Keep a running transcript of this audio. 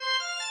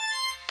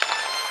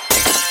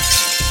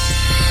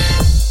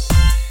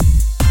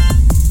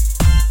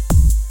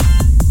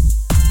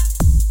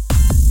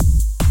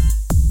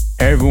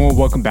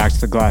welcome back to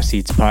the Glass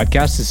Seats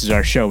podcast. This is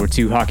our show where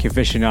two hockey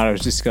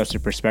aficionados discuss their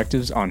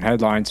perspectives on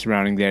headlines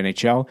surrounding the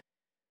NHL,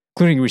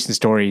 including recent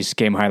stories,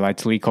 game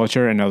highlights, league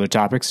culture, and other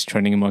topics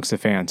trending amongst the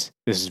fans.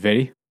 This is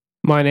Vidi.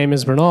 My name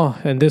is Bernal,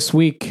 and this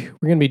week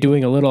we're going to be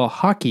doing a little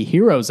Hockey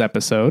Heroes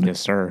episode. Yes,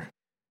 sir.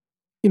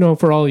 You know,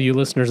 for all you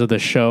listeners of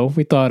this show,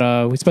 we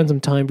thought we'd spend some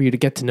time for you to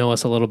get to know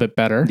us a little bit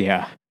better.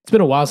 Yeah. It's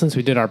been a while since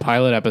we did our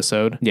pilot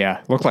episode.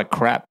 Yeah, looked like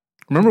crap.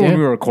 Remember when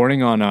we were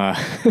recording on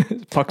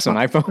pucks on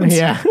iPhones?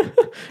 Yeah.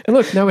 And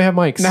look, now we have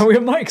mics. Now we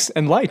have mics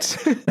and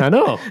lights. I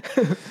know.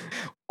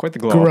 Quite the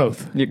glow.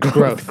 Growth. Yeah,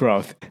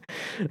 growth.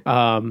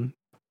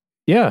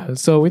 Yeah,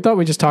 so we thought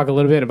we'd just talk a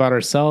little bit about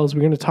ourselves.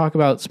 We're going to talk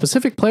about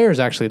specific players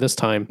actually this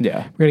time.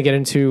 Yeah. We're going to get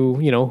into,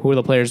 you know, who are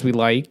the players we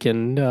like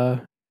and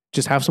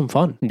just have some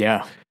fun.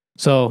 Yeah.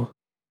 So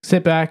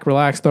sit back,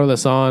 relax, throw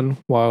this on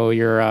while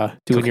you're doing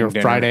Cooking your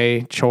dinner.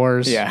 Friday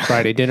chores,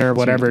 Friday dinner,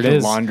 whatever it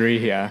is.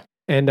 Laundry, yeah.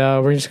 And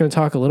we're just going to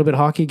talk a little bit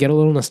hockey, get a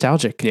little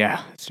nostalgic.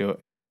 Yeah, let's do it.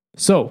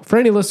 So, for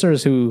any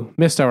listeners who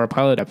missed our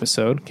pilot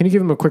episode, can you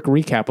give them a quick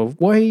recap of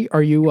why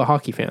are you a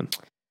hockey fan?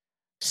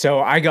 So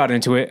I got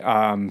into it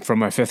from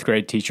my fifth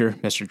grade teacher,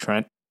 Mr.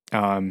 Trent.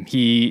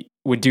 He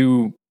would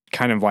do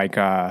kind of like,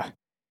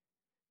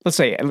 let's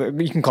say,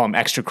 you can call them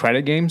extra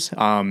credit games,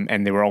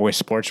 and they were always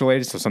sports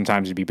related. So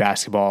sometimes it'd be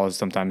basketball,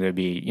 sometimes it'd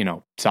be, you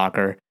know,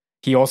 soccer.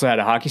 He also had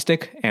a hockey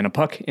stick and a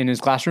puck in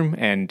his classroom,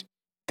 and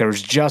there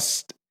was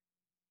just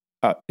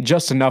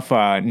enough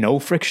no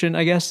friction,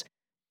 I guess,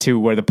 to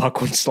where the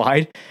puck would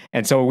slide.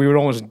 And so we would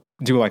almost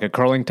do like a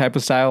curling type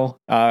of style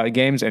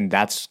games, and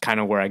that's kind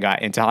of where I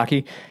got into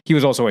hockey. He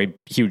was also a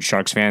huge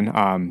Sharks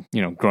fan,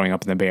 you know, growing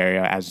up in the Bay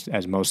Area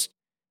as most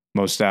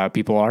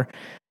people are.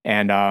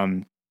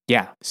 And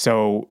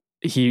so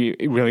he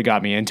really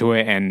got me into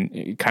it, and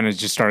it kind of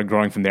just started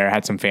growing from there. I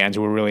had some fans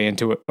who were really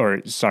into it,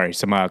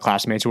 some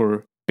classmates who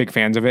were big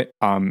fans of it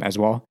as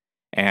well.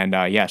 And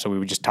so we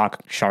would just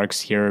talk Sharks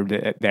here,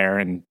 there,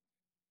 and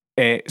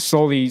it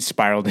slowly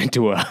spiraled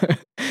into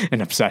an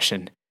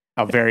obsession,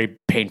 a very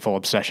painful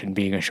obsession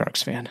being a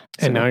Sharks fan.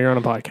 And now you're on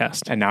a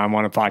podcast. And now I'm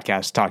on a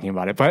podcast talking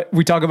about it. But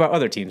we talk about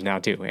other teams now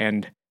too.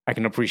 And I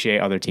can appreciate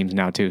other teams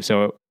now too.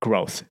 So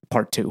growth,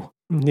 part 2.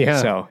 Yeah.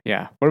 So,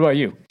 yeah. What about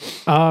you?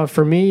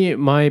 For me,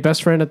 my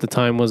best friend at the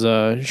time was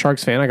a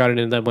Sharks fan. I got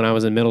into them when I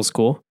was in middle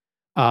school.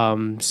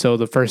 So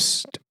the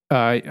first...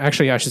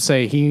 actually, I should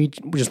say he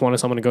just wanted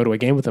someone to go to a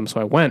game with him,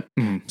 so I went.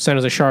 Mm-hmm. San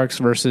Jose Sharks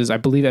versus, I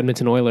believe,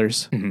 Edmonton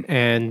Oilers,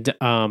 and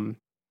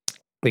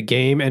the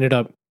game ended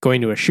up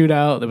going to a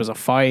shootout. There was a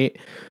fight.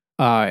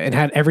 It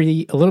had a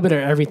little bit of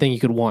everything you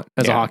could want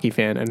as a hockey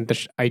fan, and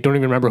I don't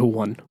even remember who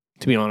won,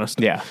 to be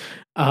honest. Yeah.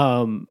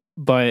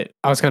 But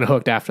I was kind of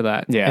hooked after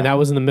that. Yeah. And that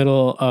was in the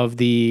middle of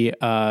the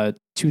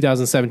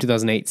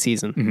 2007-2008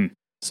 season. Mm-hmm.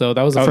 So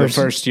that was the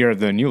first year of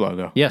the new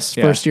logo. Yes,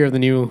 first year of the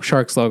new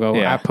Sharks logo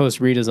at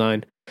post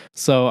redesign.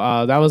 So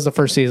that was the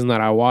first season that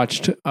I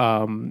watched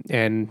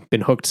and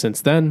been hooked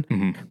since then.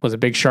 Mm-hmm. Was a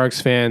big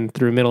Sharks fan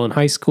through middle and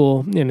high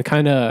school. And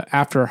kind of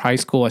after high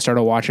school, I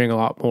started watching a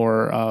lot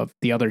more of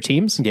the other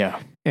teams. Yeah.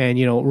 And,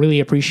 you know, really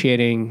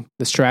appreciating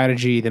the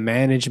strategy, the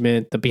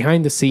management, the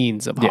behind the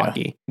scenes of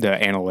hockey. The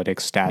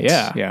analytics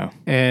stats. Yeah.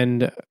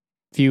 And a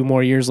few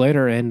more years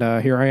later, and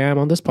here I am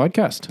on this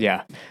podcast.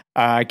 Yeah.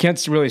 I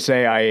can't really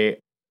say I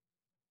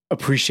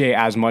appreciate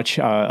as much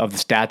of the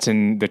stats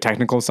and the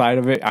technical side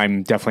of it.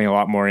 I'm definitely a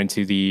lot more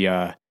into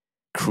the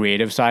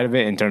creative side of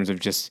it in terms of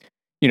just,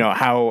 you know,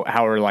 how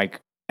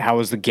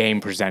is the game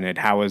presented?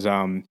 How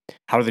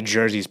are the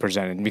jerseys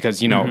presented?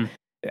 Because, you know,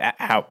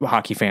 how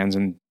hockey fans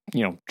and,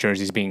 you know,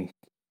 jerseys being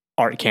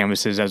art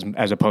canvases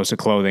as opposed to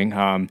clothing.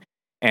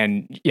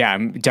 And yeah,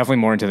 I'm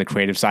definitely more into the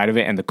creative side of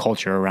it and the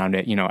culture around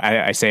it. You know,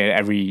 I say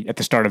it at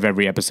the start of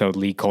every episode,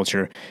 league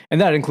culture, and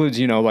that includes,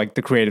 you know, like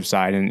the creative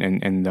side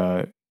and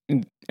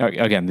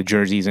again, the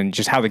jerseys and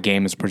just how the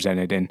game is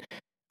presented. And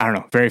I don't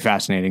know, very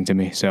fascinating to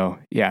me. So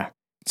yeah.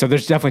 So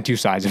there's definitely two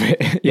sides of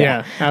it.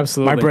 Yeah,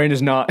 absolutely. My brain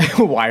is not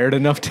wired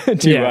enough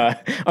to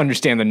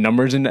understand the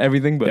numbers and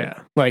everything, but yeah.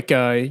 Like,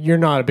 you're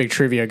not a big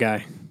trivia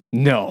guy.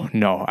 No,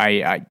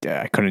 I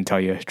couldn't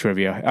tell you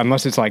trivia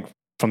unless it's like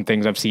from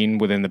things I've seen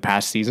within the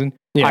past season.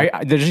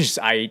 Yeah.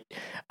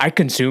 I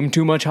consume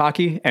too much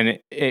hockey and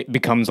it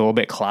becomes a little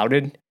bit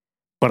clouded.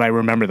 But I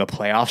remember the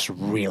playoffs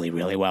really,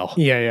 really well.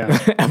 Yeah.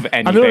 Of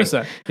anything. I've noticed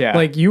that. Yeah.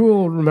 Like, you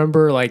will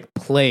remember, like,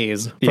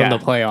 plays from the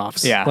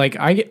playoffs. Yeah. Like,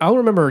 I'll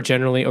remember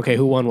generally, okay,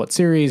 who won what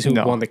series, who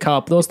won the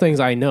cup. Those things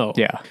I know.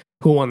 Yeah.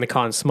 Who won the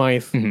Conn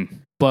Smythe. Mm-hmm.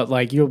 But,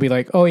 like, you'll be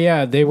like, oh,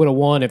 yeah, they would have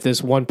won if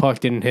this one puck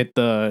didn't hit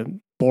the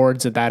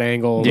boards at that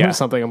angle or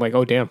something. I'm like,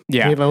 oh, damn.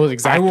 Yeah. Those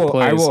exact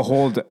plays.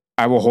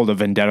 I will hold a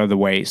vendetta the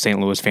way St.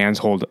 Louis fans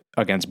hold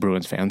against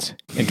Bruins fans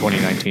in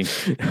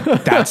 2019.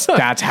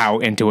 That's how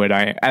into it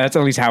that's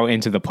at least how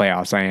into the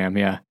playoffs I am.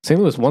 Yeah. St.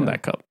 Louis won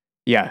that cup.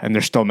 Yeah. And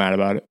they're still mad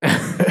about it.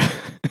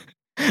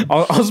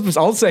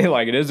 I'll say it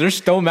like it is. They're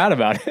still mad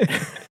about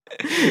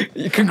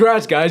it.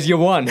 Congrats, guys. You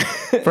won.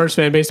 First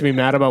fan base to be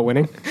mad about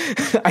winning.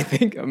 I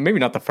think maybe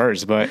not the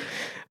first, but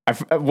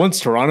once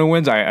Toronto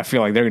wins, I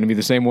feel like they're going to be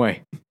the same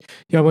way.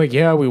 Yeah. I'm like,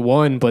 yeah, we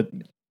won, but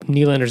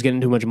Nylander's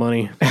getting too much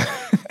money.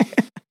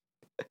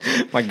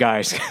 Like,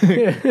 guys,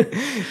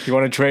 you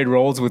want to trade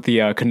roles with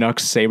the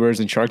Canucks, Sabres,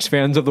 and Sharks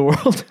fans of the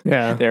world?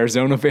 Yeah. The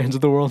Arizona fans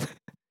of the world?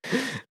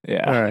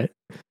 Yeah. All right.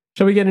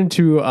 Shall we get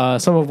into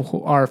some of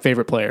our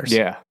favorite players?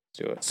 Yeah.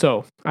 Let's do it.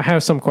 So I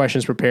have some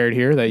questions prepared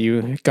here that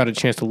you got a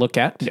chance to look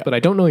at, but I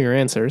don't know your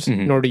answers,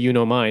 nor do you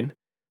know mine.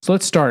 So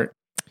let's start.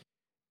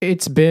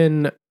 It's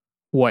been,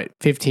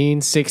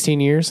 15, 16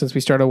 years since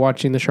we started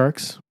watching the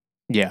Sharks?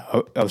 Yeah.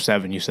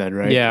 07, you said,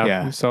 right?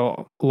 Yeah.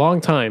 So a long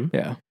time.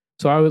 Yeah.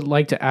 So I would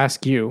like to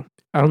ask you,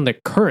 on the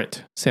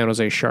current San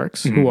Jose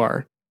Sharks, who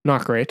are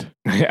not great,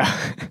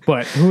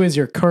 but who is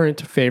your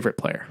current favorite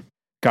player?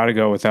 Got to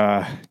go with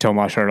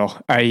Tomas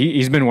Hertl.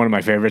 He's been one of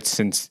my favorites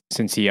since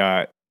he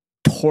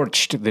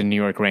torched the New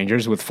York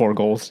Rangers with 4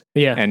 goals.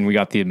 Yeah. And we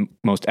got the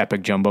most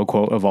epic jumbo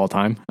quote of all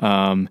time.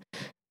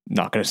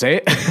 Not going to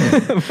say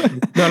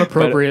it. Not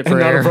appropriate for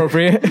air. Not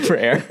appropriate for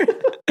air.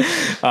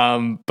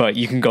 But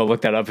you can go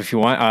look that up if you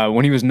want.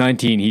 When he was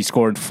 19, he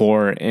scored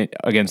 4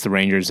 against the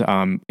Rangers,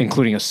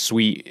 including a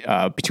sweet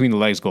between the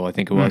legs goal, I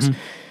think it was.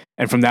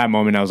 And from that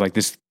moment, I was like,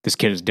 this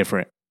kid is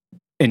different.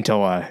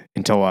 Until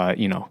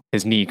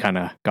his knee kind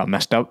of got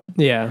messed up.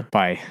 Yeah.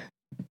 By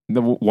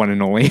the one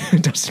and only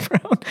Dustin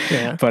Brown.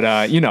 Yeah.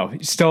 But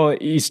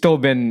he's still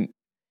been.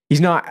 He's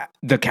not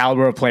the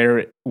caliber of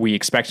player we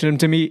expected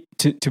him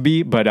to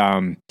be, but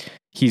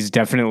he's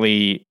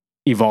definitely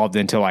evolved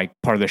into like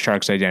part of the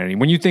Sharks identity.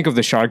 When you think of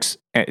the Sharks,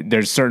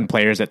 there's certain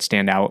players that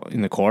stand out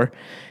in the core,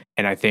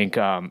 and I think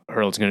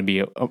Hertl's going to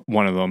be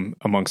one of them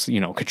amongst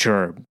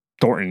Couture,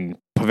 Thornton,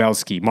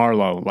 Pavelski,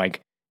 Marleau,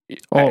 like.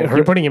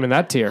 You're putting him in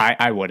that tier.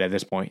 I would at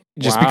this point,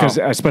 just because,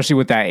 especially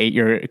with that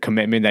 8-year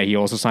commitment that he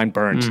also signed,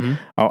 Burns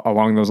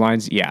along those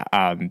lines. Yeah,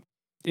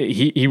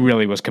 he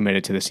really was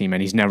committed to the team,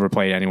 and he's never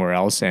played anywhere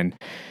else. And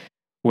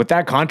with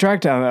that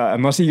contract,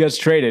 unless he gets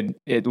traded,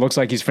 it looks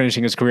like he's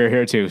finishing his career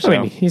here too. So. I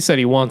mean, he said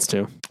he wants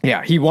to.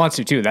 Yeah, he wants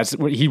to too. That's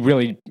what he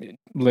really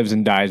lives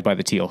and dies by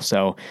the teal.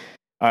 So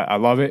I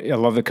love it. I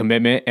love the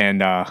commitment,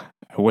 and I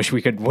wish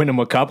we could win him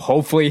a cup.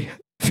 Hopefully.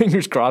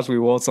 Fingers crossed we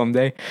will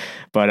someday.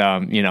 But,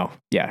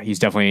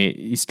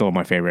 he's still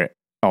my favorite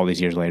all these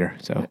years later.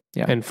 So,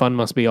 yeah. And fun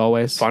must be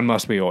always. Fun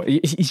must be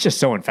always. He's just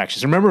so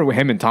infectious. Remember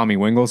him and Tommy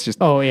Wingles just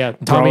Tommy and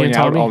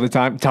Tommy all the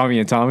time? Tommy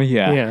and Tommy,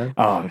 yeah. Yeah.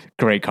 Oh,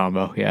 great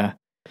combo, yeah.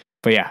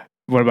 But, yeah,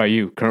 what about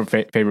you? Current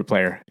favorite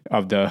player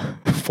of the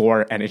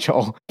 4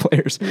 NHL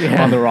players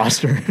on the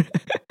roster?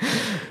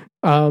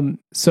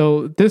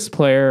 So this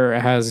player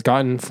has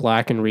gotten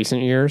flack in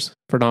recent years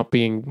for not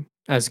being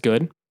as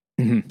good.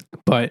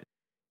 But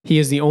he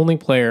is the only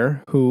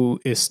player who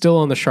is still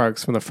on the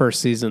Sharks from the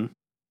first season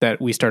that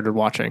we started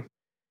watching.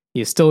 He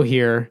is still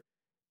here.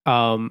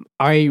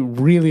 I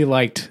really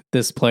liked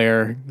this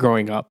player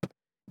growing up.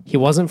 He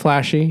wasn't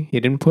flashy. He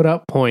didn't put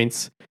up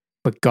points,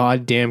 but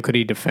goddamn could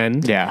he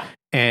defend. Yeah.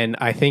 And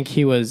I think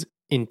he was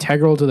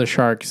integral to the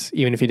Sharks,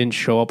 even if he didn't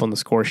show up on the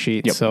score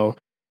sheet. Yep. So,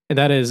 and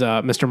that is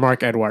Mr.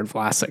 Marc-Edouard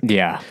Vlasic.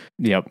 Yeah.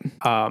 Yep.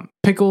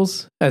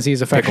 Pickles, as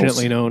he's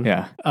affectionately known.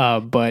 Yeah.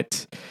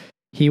 But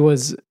he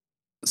was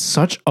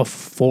such a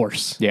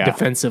force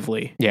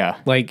defensively. Yeah.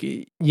 Like,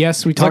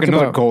 yes, we talked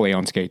another about goalie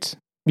on skates.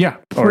 Yeah,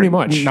 pretty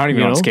much. Not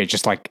even on skates,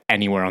 just like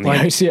anywhere on the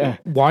ice. Yeah.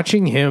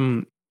 Watching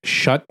him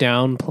shut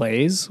down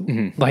plays,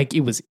 like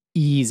it was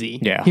easy.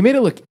 Yeah. He made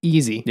it look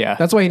easy. Yeah.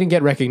 That's why he didn't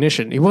get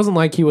recognition. It wasn't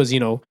like he was,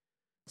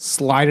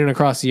 sliding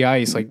across the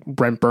ice like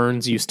Brent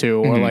Burns used to,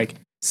 or like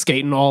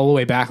skating all the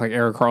way back like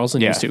Erik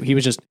Karlsson used to. He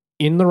was just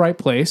in the right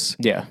place.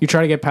 Yeah. You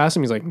try to get past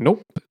him, he's like,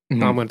 nope. I'm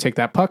going to take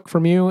that puck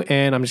from you,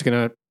 and I'm just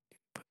going to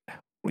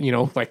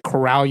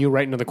corral you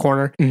right into the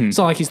corner. It's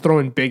not like he's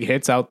throwing big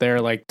hits out there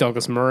like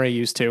Douglas Murray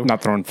used to.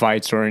 Not throwing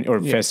fights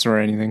or fists or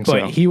anything.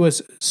 But he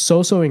was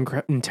so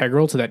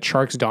integral to that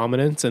Sharks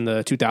dominance in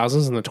the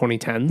 2000s and the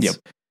 2010s. Yep.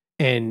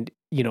 And,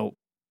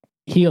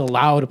 he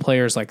allowed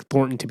players like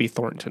Thornton to be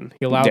Thornton.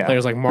 He allowed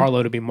players like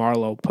Marleau to be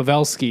Marleau.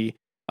 Pavelski,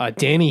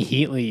 Danny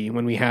Heatley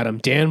when we had him.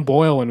 Dan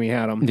Boyle when we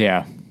had him.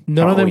 Yeah.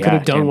 None of them could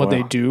have done what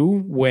they do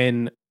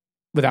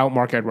without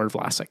Marc-Edouard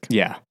Vlasic.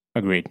 Yeah.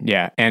 Agreed.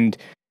 Yeah. And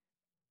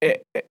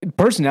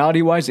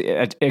personality-wise,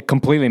 it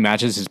completely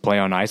matches his play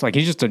on ice. Like,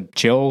 he's just a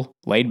chill,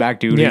 laid-back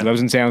dude. He lives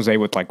in San Jose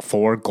with like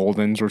 4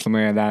 Goldens or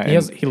something like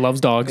that. He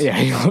loves dogs. Yeah,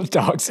 he loves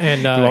dogs.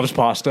 And he loves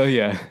pasta.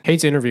 Yeah,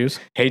 hates interviews.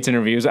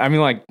 I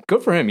mean, like,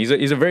 good for him. He's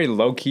a very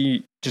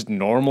low-key, just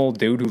normal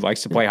dude who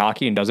likes to play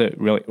hockey and does it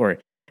really, or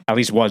at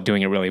least was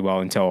doing it really well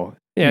until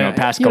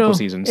past couple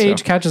seasons.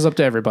 Age catches up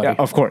to everybody. Yeah,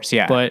 of course,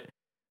 yeah. But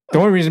the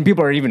only reason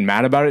people are even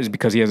mad about it is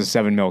because he has a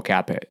 $7 million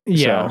cap hit.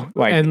 Yeah.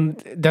 So,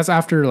 and that's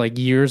after like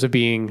years of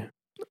being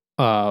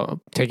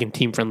taking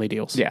team friendly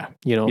deals. Yeah.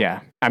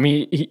 Yeah. I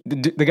mean,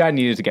 the guy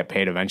needed to get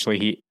paid eventually.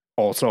 He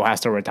also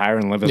has to retire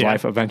and live his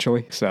life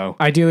eventually. So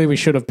ideally we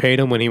should have paid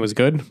him when he was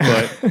good,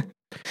 but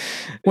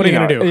what are you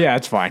going to do? Yeah,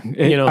 it's fine.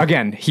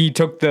 Again, he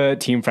took the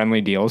team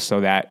friendly deals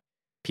so that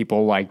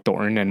people like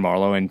Thornton and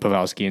Marleau and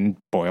Pavelski and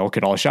Boyle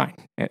could all shine.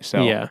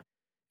 So yeah.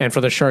 And for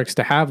the Sharks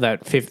to have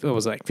that, it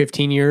was like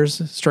 15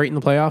 years straight in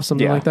the playoffs,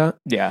 something like that.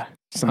 Yeah.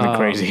 Something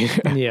crazy.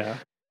 Yeah.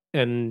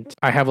 and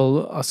I have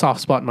a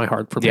soft spot in my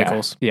heart for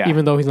Pickles. Yeah.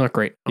 Even though he's not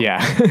great. Yeah,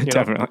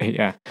 definitely.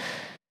 Yeah.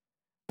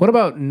 What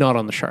about not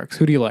on the Sharks?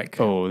 Who do you like?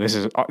 Oh, this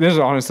is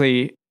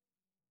honestly,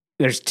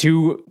 there's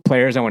two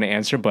players I want to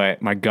answer,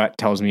 but my gut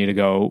tells me to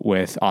go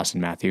with Austin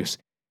Matthews.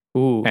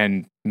 Ooh.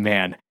 And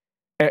man,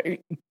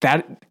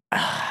 that,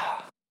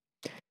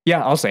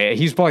 yeah, I'll say it.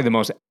 He's probably the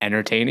most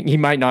entertaining. He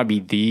might not be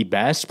the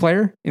best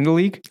player in the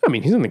league. I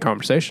mean, he's in the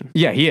conversation.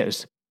 Yeah, he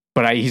is.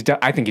 But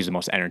I think he's the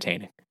most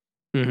entertaining.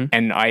 Mm-hmm.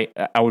 And I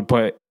would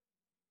put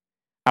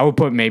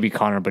maybe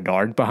Connor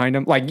Bedard behind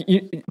him. Like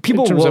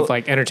people in terms of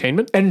like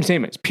entertainment,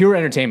 pure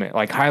entertainment,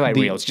 like highlight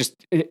reels.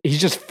 He's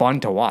just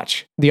fun to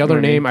watch. The other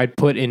name I'd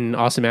put in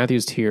Austin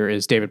Matthews tier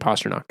is David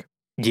Pastrnak.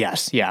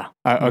 Yes, yeah,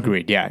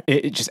 agreed. Yeah,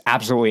 it just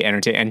absolutely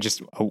entertaining and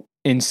just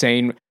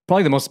insane.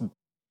 Probably the most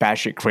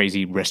batshit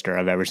crazy wrister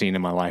I've ever seen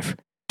in my life.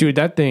 Dude,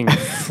 that thing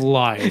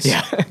flies.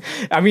 Yeah,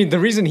 I mean the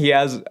reason he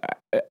has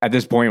at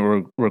this point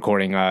we're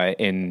recording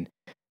in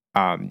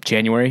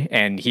January,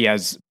 and he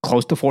has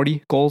close to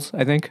 40 goals,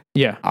 I think.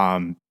 Yeah.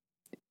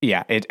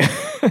 Yeah,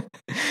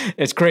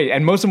 it's great.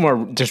 And most of them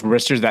are just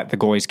wristers that the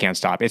goalies can't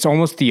stop. It's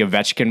almost the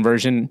Ovechkin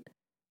version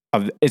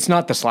of, it's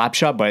not the slap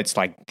shot, but it's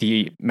like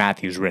the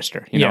Matthews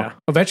wrister, you know?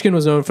 Ovechkin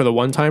was known for the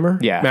one-timer.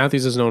 Yeah.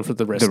 Matthews is known for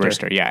the wrister. The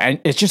wrister, yeah. And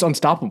it's just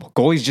unstoppable.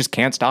 Goalies just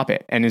can't stop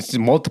it. And it's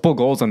multiple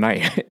goals a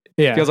night.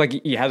 Yeah. It feels like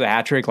he has a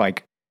hat trick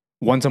like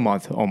once a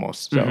month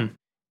almost. So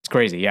it's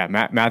crazy. Yeah,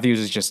 Matthews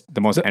is just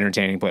the most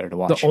entertaining player to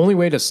watch. The only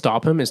way to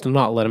stop him is to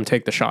not let him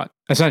take the shot.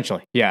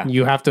 Essentially, yeah.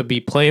 You have to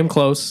play him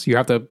close. You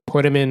have to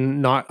put him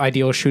in not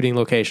ideal shooting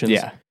locations.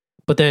 Yeah.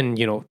 But then,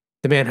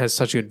 the man has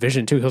such good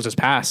vision too. He'll just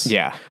pass.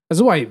 Yeah.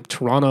 That's why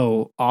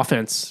Toronto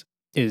offense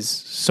is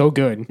so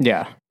good.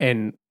 Yeah.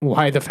 And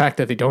why the fact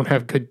that they don't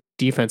have good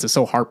defense is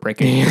so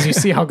heartbreaking, because you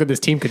see how good this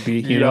team could be,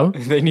 you know?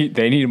 They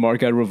need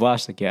Marc-Edouard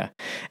Vlasic, yeah.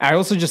 I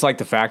also just like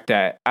the fact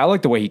that I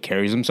like the way he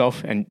carries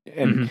himself and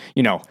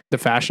the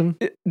fashion.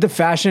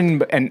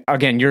 And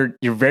again, you're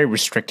very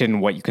restricted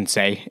in what you can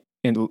say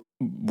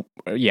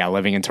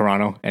living in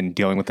Toronto and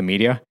dealing with the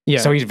media. Yeah.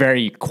 So he's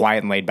very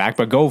quiet and laid back,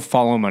 but go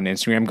follow him on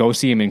Instagram,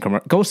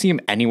 go see him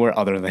anywhere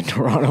other than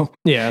Toronto.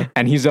 Yeah.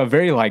 And he's a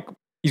very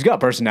he's got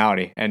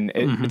personality, and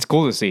it's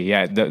cool to see.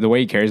 Yeah. The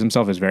way he carries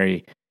himself is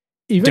very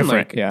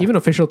different. Even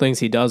official things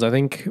he does. I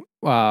think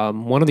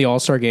one of the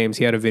All-Star games,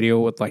 he had a video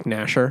with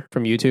Nasher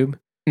from YouTube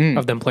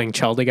of them playing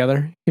Chell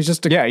together. He's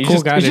just a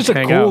cool guy. He's just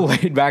a cool,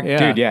 out. laid back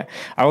dude. Yeah.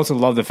 I also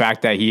love the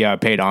fact that he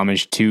paid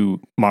homage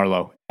to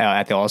Marleau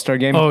at the All-Star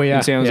game. Oh yeah,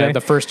 in San Jose. The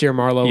first year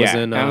Marleau was in.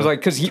 And I was like,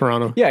 because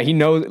Toronto. Yeah, he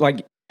knows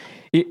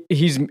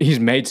he's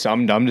made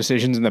some dumb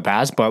decisions in the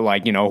past, but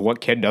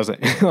what kid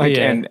doesn't?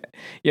 And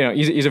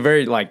he's a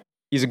very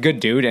he's a good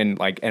dude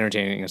and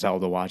entertaining as hell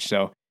to watch.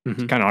 So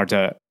it's kind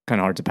of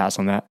hard to pass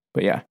on that.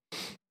 But yeah.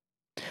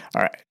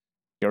 All right,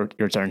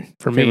 your turn.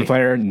 For Favorite me,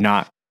 player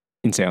not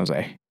in San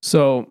Jose.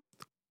 So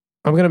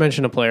I'm going to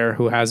mention a player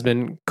who has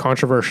been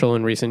controversial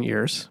in recent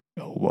years.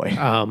 Oh boy.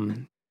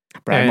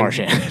 Brad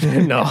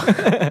Marchand. No.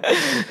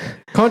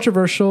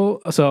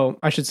 Controversial. So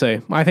I should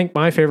say, I think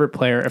my favorite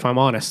player, if I'm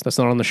honest, that's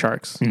not on the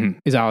Sharks,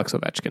 is Alex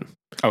Ovechkin.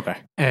 Okay.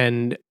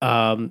 And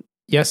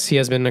yes, he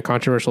has been a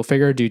controversial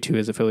figure due to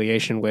his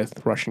affiliation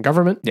with Russian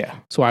government. Yeah.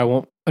 So I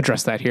won't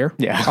address that here.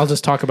 Yeah. I'll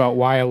just talk about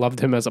why I loved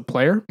him as a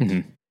player.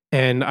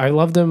 And I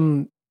loved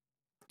him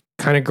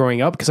kind of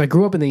growing up because I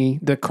grew up in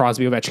the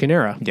Crosby Ovechkin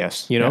era.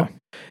 Yes.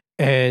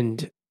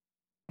 And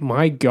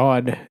my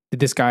God, did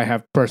this guy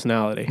have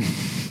personality?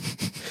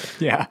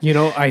 Yeah.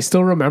 I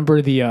still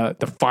remember the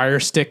Fire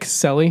Stick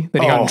celly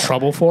that he got in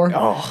trouble for.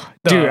 Oh,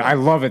 dude, I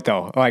love it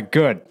though.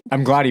 Good.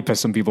 I'm glad he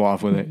pissed some people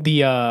off with it.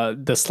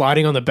 The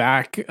sliding on the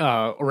back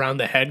around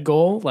the head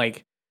goal,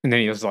 and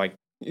then he was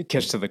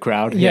kiss to the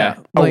crowd. Yeah.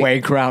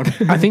 Away crowd.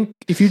 I think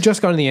if you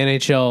just got in the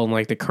NHL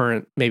in the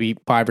current maybe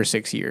 5 or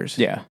 6 years,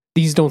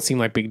 these don't seem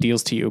like big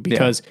deals to you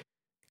because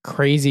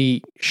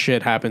crazy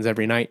shit happens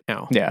every night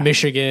now. Yeah.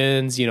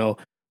 Michigan's,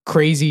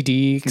 crazy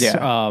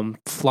deeks,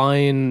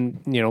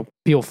 flying,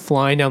 people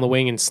flying down the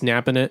wing and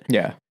snapping it.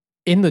 Yeah.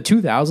 In the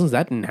 2000s,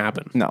 that didn't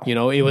happen. No.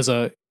 It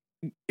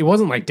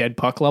wasn't like dead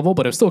puck level,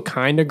 but it was still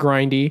kind of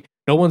grindy.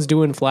 No one's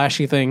doing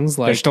flashy things.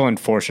 They're still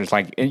enforcers.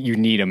 You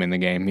need them in the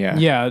game. Yeah.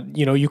 Yeah.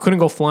 You couldn't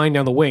go flying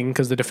down the wing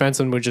because the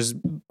defenseman would just,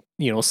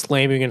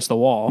 slam against the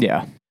wall.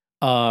 Yeah.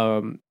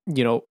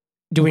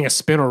 Doing a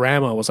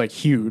spinorama was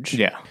huge.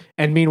 Yeah.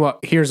 And meanwhile,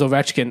 here's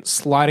Ovechkin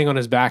sliding on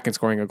his back and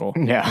scoring a goal.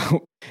 Yeah.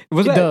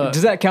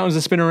 Does that count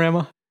as a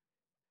spinorama?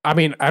 I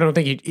mean, I don't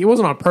think he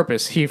wasn't on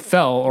purpose. He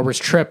fell or was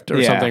tripped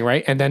or something,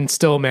 right? And then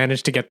still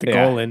managed to get the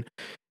goal in.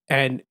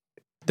 And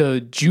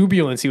the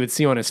jubilance he would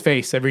see on his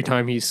face every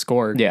time he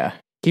scored. Yeah.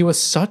 He was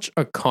such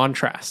a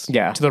contrast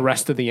to the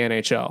rest of the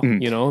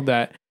NHL,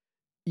 that,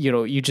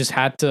 you just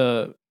had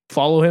to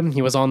follow him.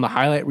 He was on the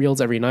highlight reels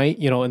every night,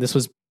 and this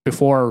was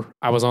before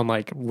I was on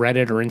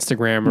Reddit or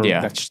Instagram or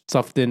that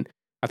stuff didn't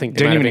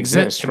even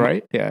exist,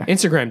 right? Yeah.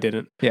 Instagram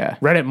didn't. Yeah.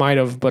 Reddit might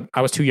have, but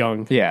I was too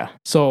young. Yeah.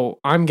 So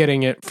I'm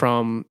getting it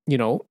from,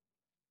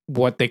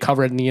 what they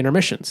covered in the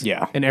intermissions.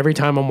 Yeah. And every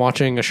time I'm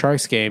watching a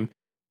Sharks game,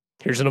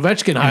 here's an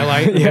Ovechkin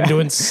highlight of him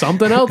doing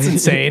something else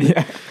insane.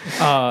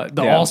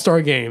 The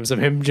All-Star games of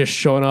him just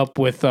showing up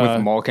with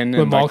Malkin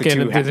and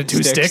the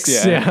two sticks.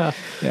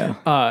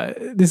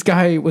 This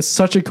guy was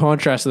such a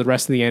contrast to the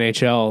rest of the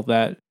NHL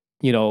that,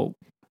 you know,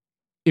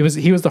 he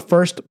was the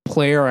first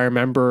player I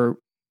remember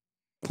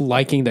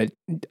liking that.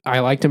 I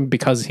liked him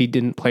because he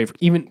didn't play for,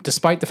 even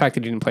despite the fact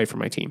that he didn't play for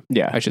my team.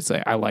 I should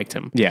say I liked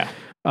him.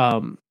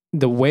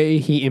 The way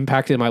he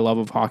impacted my love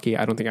of hockey,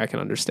 I don't think I can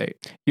understate.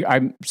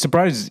 I'm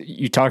surprised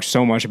you talked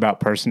so much about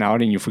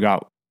personality and you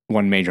forgot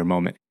one major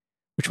moment,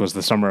 which was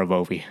the summer of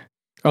Ovi.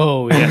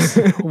 Oh, yes.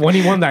 When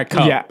he won that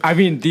cup. Yeah. I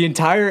mean, the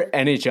entire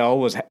NHL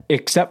was,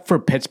 except for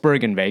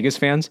Pittsburgh and Vegas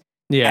fans,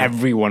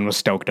 everyone was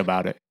stoked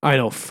about it. I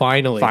know.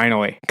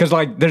 Finally. Because,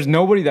 like, there's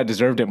nobody that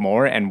deserved it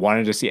more and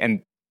wanted to see.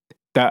 And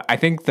I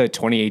think the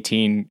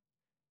 2018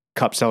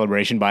 Cup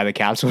celebration by the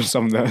Caps was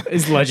some of the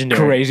is legendary,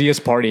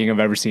 craziest partying I've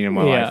ever seen in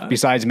my life.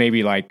 Besides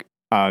maybe like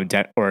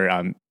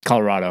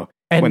Colorado.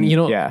 And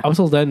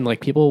until then,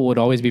 like people would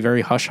always be very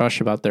hush hush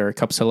about their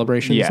Cup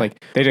celebrations. Yeah.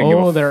 Like they didn't give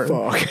a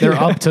fuck. They're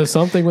up to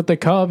something with the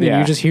Cup, and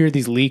you just hear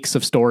these leaks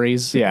of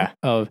stories.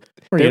 Of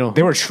they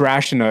were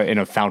trashed in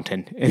a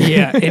fountain.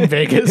 In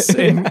Vegas,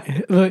 and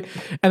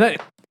that.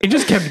 It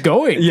just kept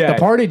going. The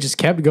party just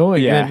kept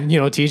going. And, you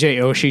know, TJ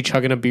Oshie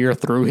chugging a beer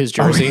through his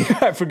jersey.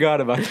 I forgot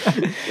about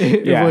that.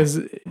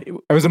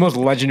 It was the most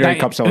legendary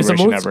Cup celebration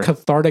ever. It's the most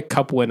cathartic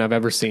Cup win I've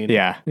ever seen.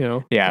 You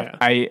know?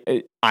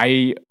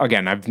 I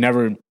again, I've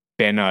never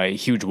been a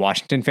huge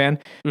Washington fan.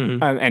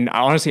 And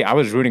honestly, I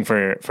was rooting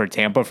for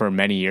Tampa for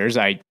many years.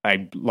 I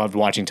loved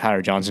watching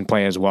Tyler Johnson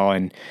play as well.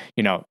 And,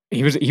 you know,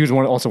 he was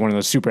also one of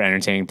those super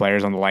entertaining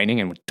players on the Lightning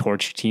and would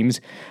torch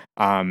teams.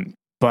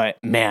 But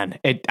man,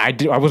 I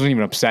wasn't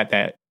even upset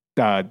that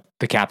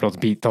the Capitals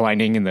beat the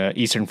Lightning in the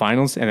Eastern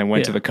Finals and then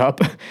went to the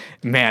Cup.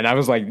 Man, I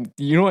was like,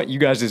 you know what, you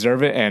guys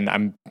deserve it,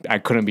 and I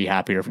couldn't be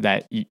happier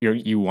that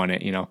you won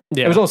it. You know,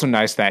 it was also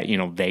nice that, you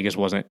know, Vegas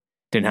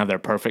didn't have their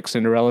perfect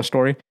Cinderella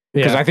story,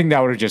 because I think that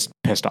would have just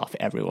pissed off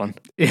everyone.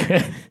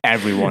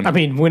 Everyone. I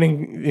mean,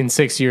 winning in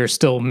 6 years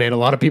still made a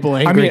lot of people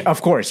angry. I mean,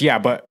 of course,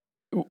 but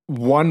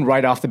one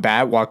right off the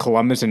bat, while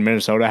Columbus and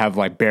Minnesota have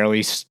like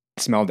barely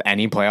smelled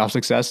any playoff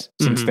success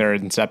since their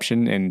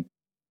inception in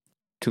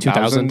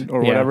 2000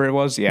 or whatever it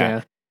was.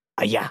 I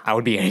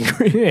would be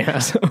angry.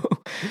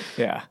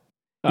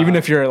 Even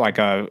if you're like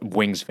a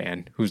Wings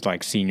fan who's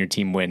like seen your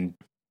team win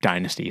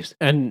dynasties.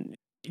 And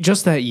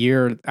just that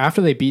year,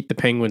 after they beat the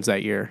Penguins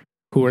that year,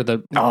 who were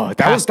that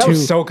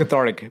was so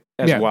cathartic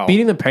as well.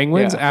 Beating the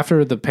Penguins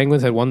after the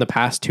Penguins had won the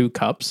past two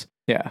Cups.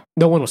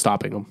 No one was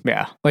stopping them.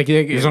 Like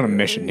he was on a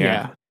mission.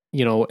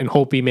 You know, and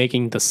Hopi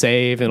making the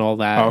save and all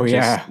that. Oh,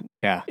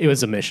 it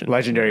was a mission.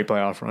 Legendary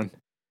playoff run.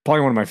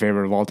 Probably one of my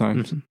favorite of all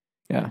time.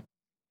 All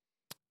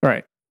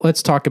right.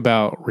 Let's talk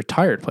about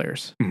retired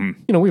players. You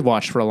know, we've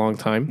watched for a long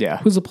time.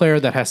 Who's a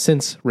player that has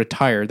since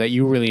retired that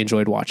you really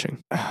enjoyed watching?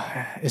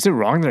 Is it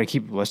wrong that I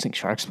keep listing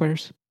Sharks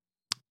players?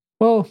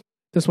 Well,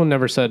 this one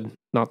never said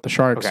not the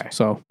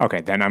Sharks. Okay,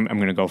 then I'm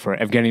going to go for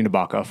Evgeny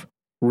Nabokov.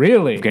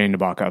 Really? Evgeny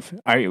Nabokov.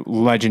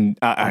 Legend.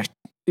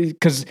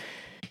 Because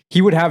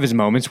he would have his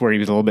moments where he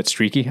was a little bit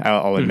streaky,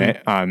 I'll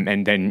admit.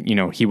 And then, you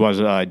know, he was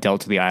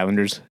dealt to the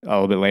Islanders a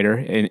little bit later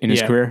in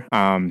his career.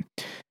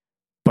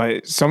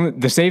 But some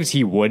of the saves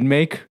he would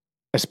make,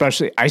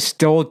 especially, I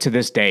still to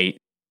this day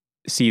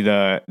see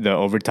the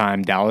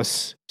overtime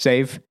Dallas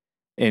save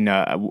in,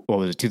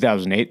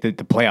 2008, the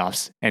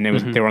playoffs. And it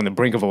was they were on the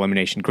brink of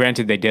elimination.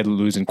 Granted, they did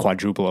lose in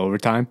quadruple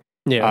overtime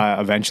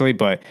eventually,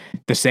 but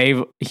the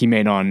save he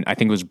made on, I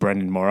think it was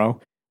Brendan Morrow,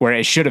 where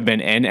it should have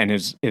been in, and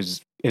his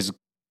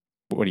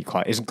what do you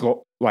call it? His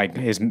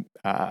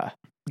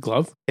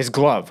glove? His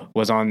glove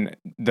was on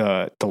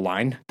the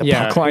line, the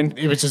puck line.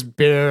 It was just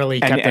barely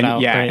kept it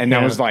out.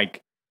 That was like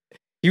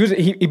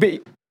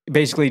he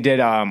basically did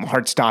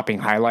heart stopping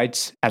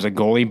highlights as a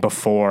goalie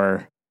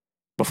before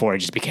it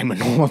just became a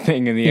normal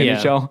thing in the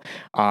NHL.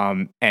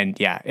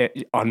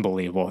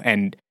 Unbelievable.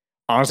 And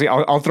honestly,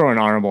 I'll throw an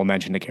honorable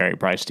mention to Carey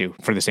Price too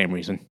for the same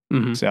reason.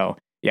 So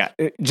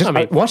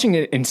watching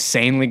an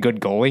insanely good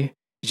goalie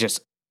is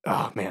just.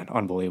 Oh man,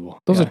 unbelievable.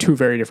 Those are two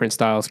very different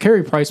styles.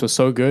 Carey Price was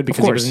so good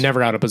because he was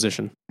never out of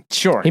position.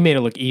 Sure. He made it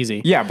look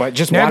easy. Yeah, but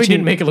just Nabby watching...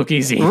 didn't make it look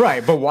easy.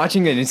 Right, but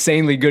watching an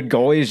insanely good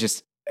goalie is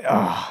just...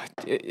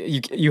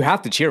 you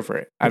have to cheer for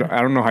it. I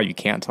don't know how you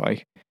can't.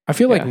 I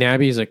feel like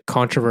Nabby is a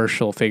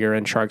controversial figure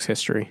in Sharks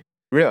history.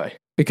 Really?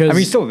 Because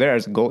he's still there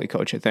as a goalie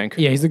coach, I think.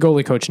 Yeah, he's the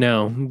goalie coach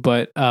now.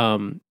 But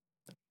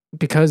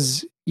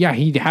because,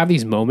 he'd have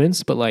these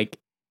moments, but like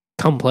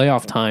come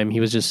playoff time, he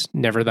was just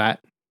never that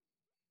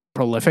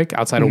prolific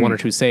outside of one or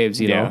two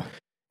saves, you know?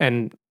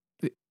 And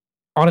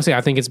honestly, I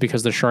think it's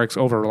because the Sharks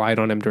over-relied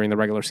on him during the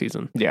regular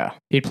season. Yeah.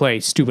 He'd play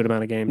a stupid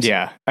amount of games.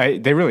 Yeah.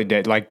 They really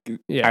did. Like,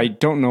 I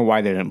don't know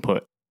why they didn't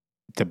put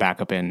the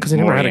backup in. Because they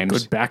never had a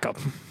good backup.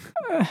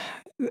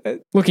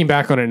 Looking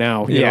back on it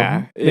now, you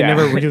know, they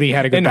never really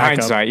had a good backup. In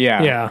hindsight,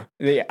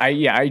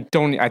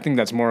 I think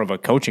that's more of a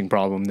coaching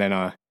problem than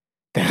a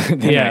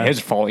than his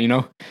fault, you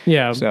know?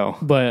 Yeah. So,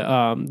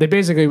 but they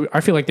basically,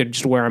 I feel like they'd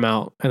just wear him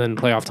out, and then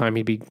playoff time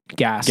he'd be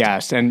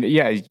gassed. And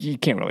yeah, you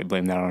can't really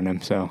blame that on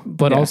him. So,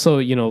 but also,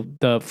 you know,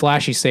 the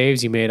flashy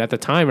saves you made at the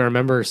time. I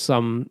remember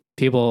some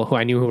people who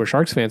I knew who were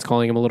Sharks fans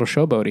calling him a little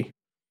showboaty.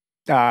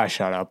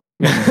 Shut up.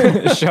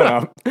 Shut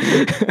up.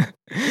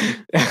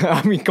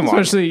 I mean, come on.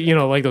 Especially, you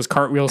know, like those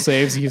cartwheel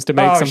saves he used to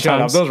make sometimes.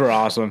 Shut up. Those were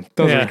awesome.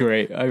 Those were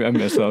great. I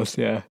miss those.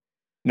 Yeah.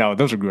 No,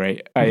 those are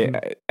great.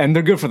 And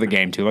they're good for the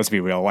game too. Let's be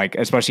real. Like,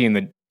 especially in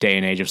the day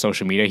and age of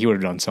social media, he would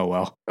have done so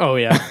well. Oh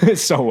yeah,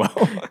 so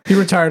well. He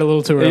retired a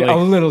little too early. A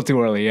little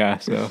too early. Yeah.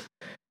 So,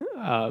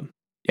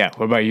 yeah.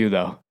 What about you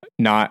though?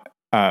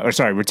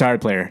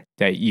 Retired player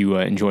that you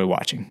enjoy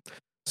watching.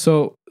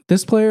 So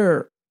this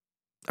player,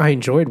 I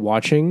enjoyed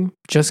watching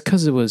just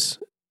because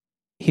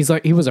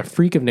he was a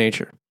freak of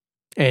nature.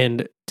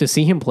 And to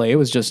see him play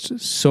was just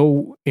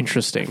so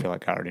interesting. I feel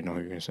like I already know what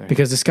you're going to say.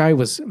 Because this guy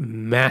was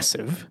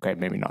massive. Okay,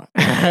 maybe not.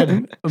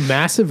 Had a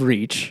massive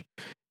reach.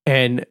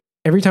 And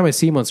every time I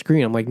see him on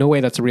screen, I'm like, no way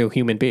that's a real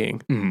human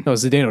being. That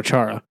was Zdeno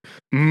Chara.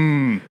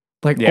 Oh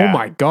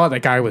my God,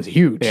 that guy was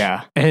huge.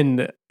 Yeah.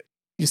 And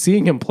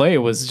seeing him play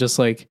was just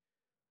like,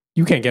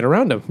 you can't get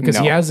around him. Because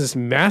he has this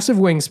massive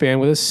wingspan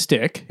with his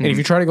stick. And if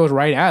you try to go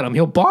right at him,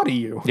 he'll body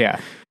you.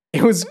 Yeah.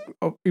 He was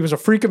a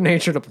freak of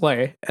nature to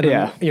play.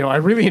 And you know, I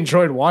really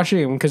enjoyed watching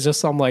him because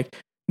just I'm like,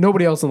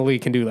 nobody else in the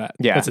league can do that.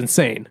 Yeah. That's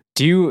insane.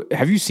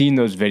 Have you seen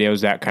those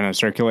videos that kind of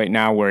circulate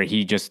now where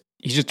he's just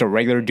a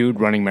regular dude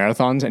running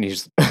marathons and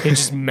he's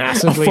just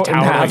massively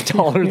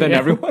taller than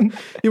everyone?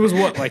 He was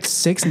what, like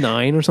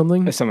 6'9" or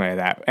something? Something like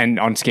that. And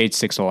on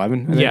skates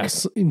 6'11".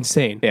 Yes,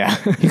 insane. Yeah.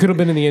 He could have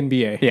been in the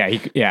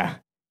NBA. Yeah.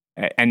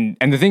 And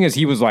the thing is,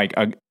 he was like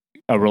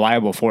a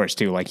reliable force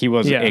too. Like he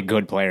was a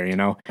good player, you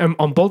know, and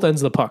on both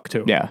ends of the puck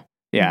too.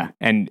 Yeah.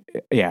 And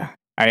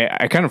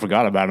I kind of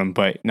forgot about him,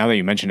 but now that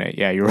you mention it,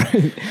 yeah, you're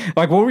right.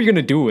 Like, what were you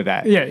gonna do with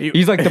that? Yeah,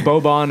 he's like the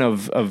Boban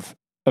of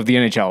the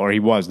NHL, or he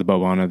was the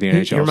Boban of the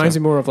NHL. He reminds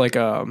me more of like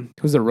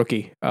who's the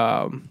rookie?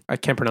 I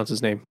can't pronounce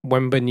his name.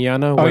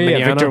 Wembanyama. Oh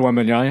yeah, Victor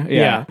Wembanyama.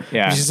 Yeah.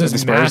 He's just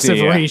this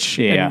massive reach.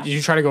 Yeah. And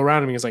you try to go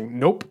around him, he's like,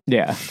 nope.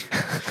 Yeah,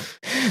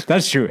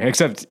 that's true.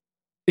 Except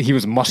he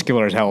was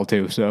muscular as hell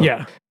too. So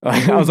yeah,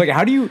 I was like,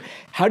 how do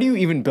you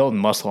even build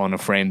muscle on a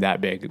frame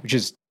that big? Which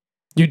is,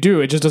 you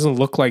do. It just doesn't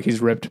look like he's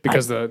ripped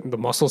because the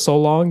muscle's so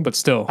long. But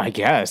still, I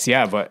guess,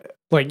 yeah. But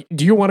like,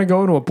 do you want to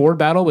go into a board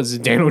battle with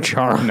Zdeno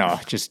Chara? No,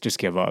 just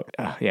give up.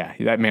 Yeah,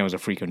 that man was a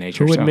freak of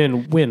nature. Who would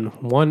win,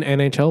 one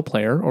NHL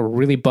player or a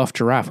really buff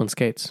giraffe on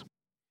skates?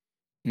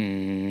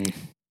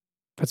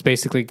 That's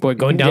basically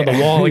going down the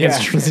wall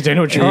against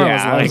Zdeno Chara.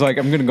 Yeah, I was like,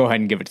 I'm going to go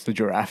ahead and give it to the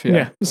giraffe.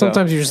 Yeah.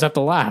 Sometimes you just have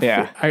to laugh.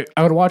 Yeah.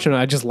 I would watch it and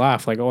I just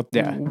laugh. Like, oh,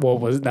 that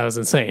was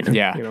insane.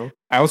 Yeah. You know?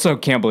 I also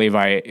can't believe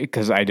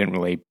because I didn't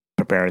really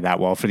prepare that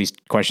well for these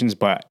questions,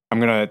 but I'm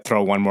going to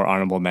throw one more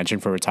honorable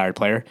mention for retired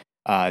player.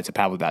 It's a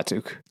Pavel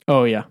Datsyuk.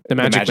 Oh, yeah. The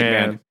Magic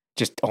Man.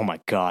 Just, oh my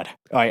God.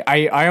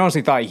 I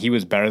honestly thought he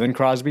was better than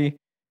Crosby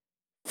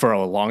for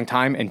a long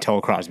time until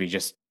Crosby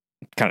just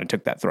kind of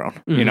took that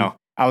throne, you know?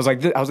 I was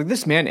like,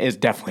 this man is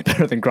definitely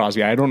better than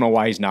Crosby. I don't know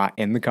why he's not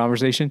in the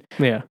conversation.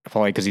 Yeah,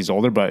 probably because he's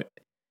older. But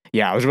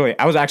yeah,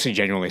 I was actually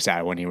genuinely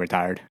sad when he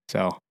retired.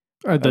 So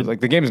I was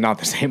like, the game is not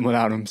the same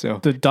without him. So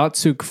the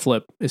Datsyuk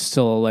flip is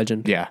still a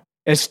legend. Yeah,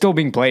 it's still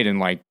being played in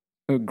like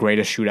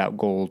greatest shootout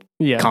goal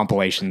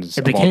compilations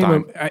of all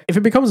time. If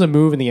it becomes a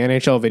move in the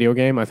NHL video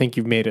game, I think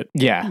you've made it.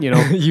 Yeah, you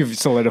know, you've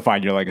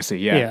solidified your legacy.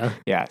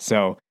 Yeah.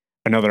 So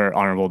another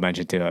honorable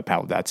mention to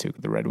Pavel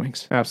Datsyuk, the Red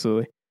Wings.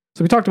 Absolutely.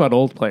 So we talked about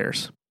old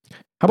players.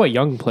 How about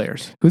young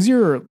players? Who's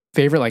your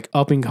favorite like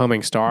up and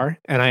coming star?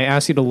 And I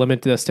ask you to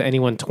limit this to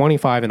anyone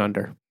 25 and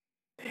under.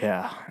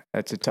 Yeah,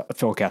 that's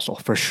Phil Kessel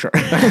for sure.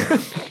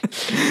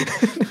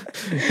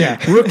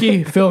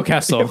 Rookie Phil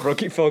Kessel. Yeah,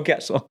 rookie Phil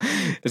Kessel.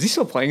 Is he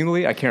still playing in the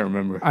league? I can't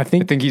remember. I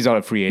think he's on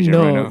a free agent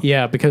right now.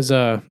 Yeah, because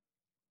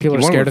people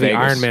are scared of the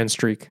Iron Man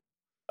streak.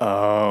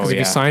 Oh, because if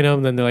you sign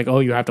him, then they're like,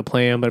 oh, you have to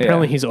play him. But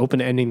apparently he's open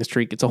to ending the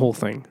streak. It's a whole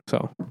thing.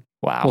 So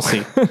wow, we'll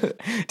see.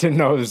 Didn't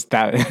know it was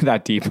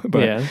that deep.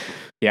 But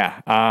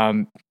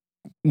yeah.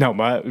 No,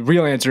 my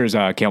real answer is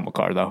Cale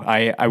Makar though.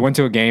 I went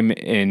to a game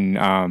in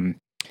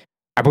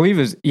I believe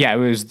it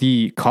was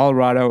the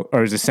Colorado, or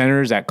it was the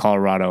Senators at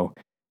Colorado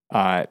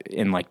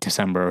in like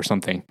December or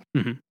something.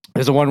 Mm-hmm.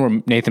 There's the one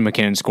where Nathan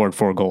MacKinnon scored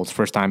 4 goals,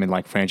 first time in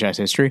like franchise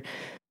history.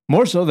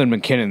 More so than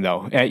MacKinnon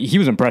though. He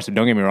was impressive.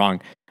 Don't get me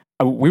wrong.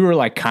 We were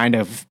like kind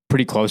of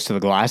pretty close to the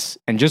glass,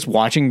 and just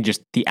watching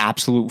just the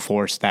absolute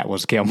force that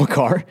was Cale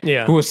Makar,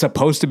 who was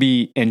supposed to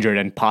be injured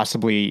and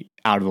possibly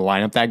out of the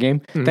lineup that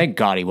game. Mm-hmm. Thank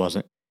God he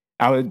wasn't.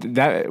 I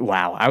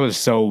was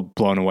so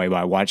blown away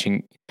by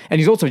watching, and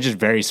he's also just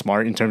very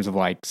smart in terms of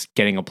like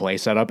getting a play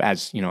set up,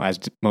 as you know, as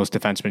most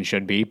defensemen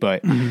should be.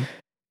 But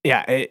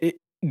the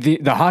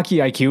hockey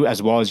IQ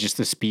as well as just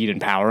the speed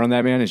and power on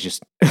that man is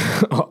just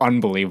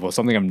unbelievable.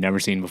 Something I've never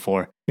seen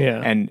before.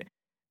 Yeah, and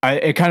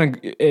it kind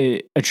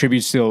of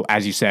attributes to,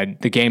 as you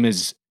said, the game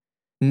is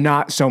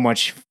not so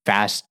much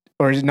fast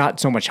or it's not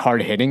so much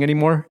hard hitting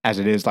anymore as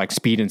it is like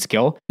speed and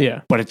skill.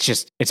 Yeah. But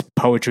it's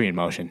poetry in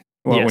motion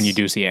when you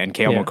do see it. And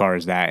Cale Makar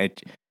is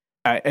that.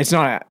 It's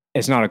not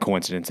a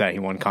coincidence that he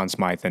won Conn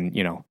Smythe and,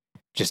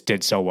 just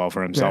did so well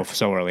for himself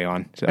so early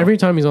on. So. Every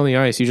time he's on the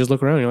ice, you just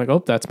look around and you're like,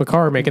 oh, that's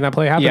Makar making that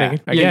play happening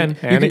again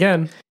and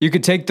again. You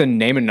could take the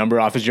name and number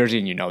off his jersey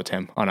and it's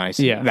him on ice.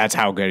 Yeah. That's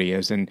how good he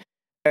is. And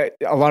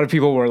a lot of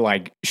people were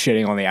like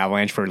shitting on the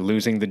Avalanche for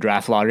losing the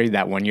draft lottery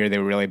that one year they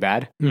were really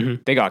bad.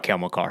 Mm-hmm. They got Cale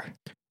Makar.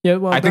 Yeah,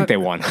 well, I think they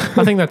won.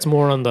 I think that's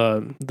more on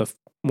the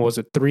what was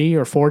it, 3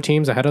 or 4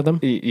 teams ahead of them?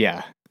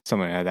 Yeah,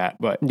 something like that.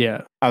 But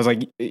yeah, I was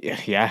like,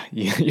 yeah,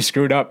 you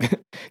screwed up.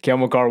 Cale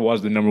Makar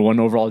was the number 1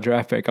 overall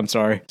draft pick. I'm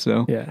sorry.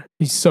 So yeah,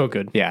 he's so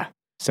good. Yeah.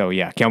 So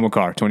yeah, Cale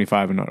Makar,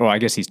 25 and I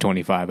guess he's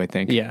 25. I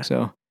think. Yeah.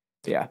 So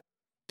yeah.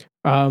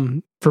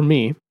 For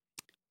me,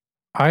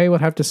 I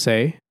would have to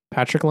say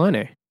Patrick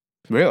Laine.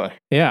 Really?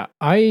 Yeah.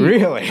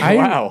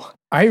 Wow.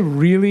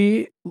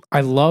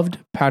 I loved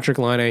Patrick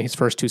Laine his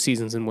first 2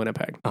 seasons in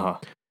Winnipeg. Uh-huh.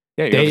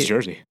 Yeah, you have his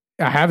jersey.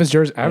 I have his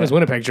jersey. I have his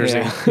Winnipeg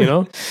jersey.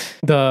 Yeah.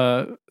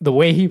 The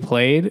way he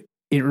played,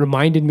 it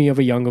reminded me of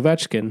a young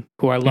Ovechkin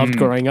who I loved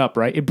growing up,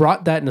 right? It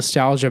brought that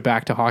nostalgia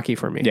back to hockey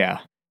for me. Yeah.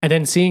 And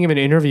then seeing him in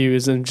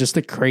interviews and just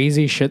the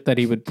crazy shit that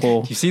he would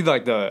pull. You see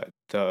like the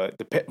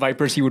pit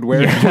vipers he would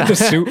wear with the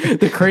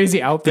suit. The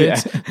crazy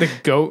outfits, the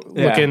goat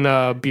looking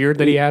beard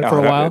that he had for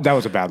a while. That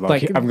was a bad look.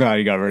 Like, I'm glad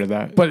he got rid of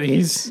that. But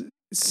he's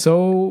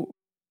so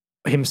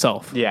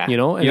himself. Yeah.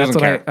 And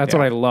that's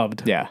what I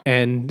loved. Yeah.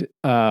 And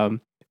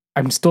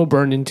I'm still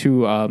burned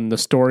into the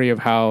story of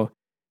how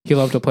he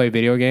loved to play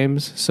video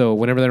games. So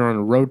whenever they're on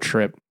a road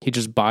trip, he'd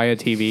just buy a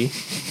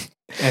TV.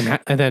 And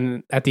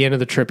then at the end of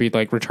the trip, he'd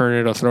like return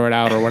it or throw it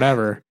out or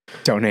whatever.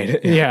 Donate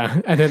it. Yeah.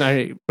 And then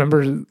I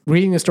remember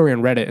reading the story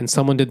on Reddit and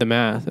someone did the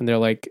math and they're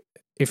like,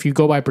 if you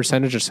go by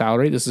percentage of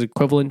salary, this is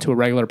equivalent to a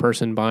regular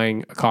person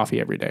buying a coffee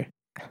every day.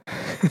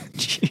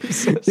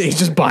 Jesus. He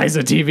just buys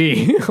a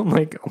TV. I'm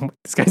like,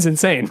 this guy's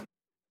insane.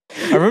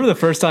 I remember the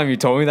first time you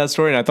told me that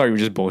story and I thought you were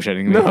just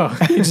bullshitting me. No,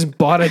 he just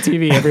bought a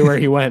TV everywhere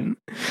he went.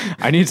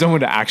 I need someone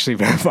to actually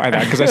verify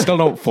that because I still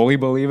don't fully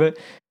believe it.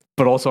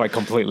 But also I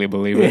completely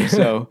believe it.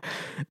 So,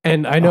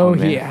 and I know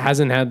he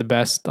hasn't had the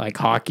best like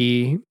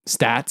hockey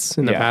stats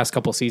in the past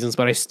couple seasons,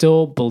 but I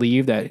still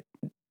believe that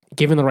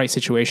given the right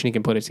situation, he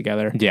can put it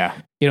together. Yeah.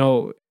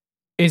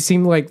 It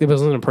seemed like there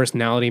wasn't a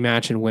personality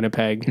match in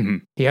Winnipeg. Mm-hmm.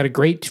 He had a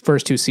great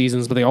first 2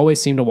 seasons, but they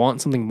always seemed to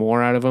want something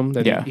more out of him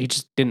that he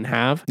just didn't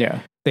have. Yeah.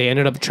 They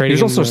ended up trading.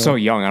 He was also so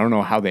young. I don't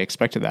know how they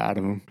expected that out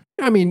of him.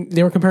 I mean,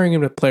 they were comparing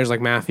him to players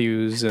like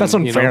Matthews. And, that's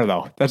unfair,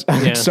 though. That's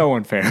so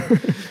unfair.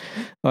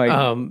 Like,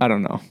 I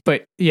don't know.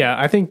 But yeah,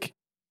 I think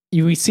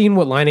we've seen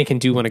what Laine can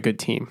do on a good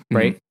team,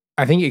 right?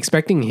 I think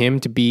expecting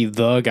him to be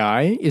the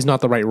guy is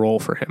not the right role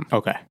for him.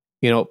 Okay.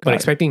 But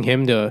expecting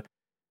him to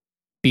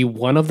be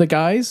one of the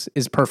guys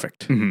is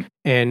perfect. Mm-hmm.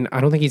 And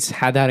I don't think he's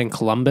had that in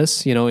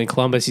Columbus. In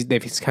Columbus, he's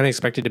kind of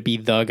expected to be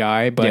the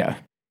guy, but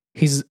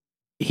he's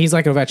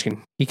like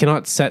Ovechkin. He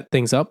cannot set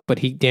things up, but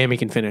he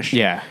can finish.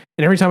 Yeah.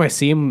 And every time I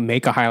see him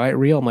make a highlight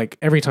reel, I'm like,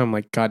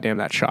 God damn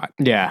that shot.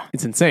 Yeah.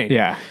 It's insane.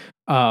 Yeah.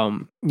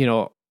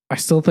 I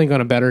still think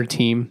on a better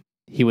team,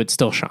 he would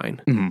still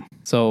shine. Mm-hmm.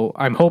 So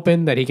I'm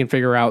hoping that he can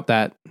figure out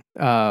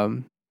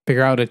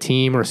a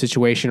team or a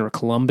situation, or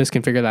Columbus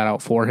can figure that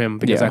out for him,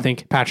 because I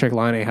think Patrick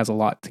Laine has a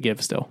lot to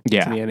give still to the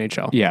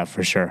NHL. Yeah,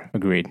 for sure.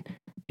 Agreed.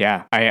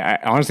 Yeah. I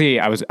honestly,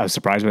 I was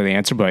surprised by the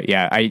answer, but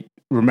yeah,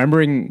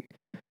 remembering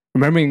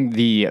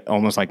the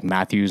almost like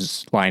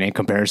Matthews Laine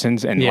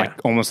comparisons and like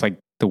almost like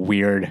the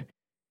weird.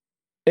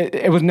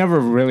 It was never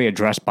really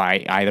addressed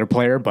by either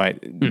player, but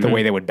the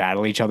way they would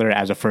battle each other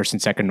as a first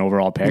and second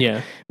overall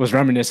pick was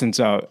reminiscent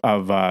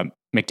of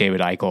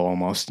McDavid Eichel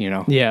almost,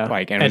 Yeah.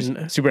 Like, and it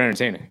was super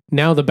entertaining.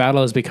 Now the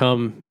battle has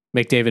become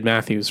McDavid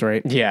Matthews,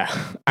 right? Yeah.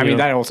 I mean,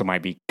 that also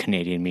might be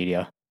Canadian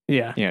media.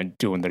 Yeah.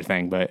 Doing their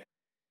thing, but.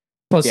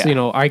 Plus,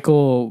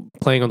 Eichel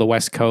playing on the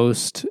West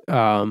Coast.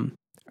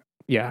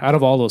 Out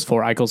of all those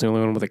 4, Eichel's the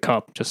only one with a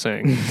cup, just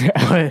saying.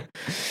 But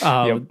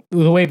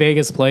the way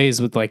Vegas plays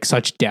with like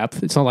such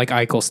depth, it's not like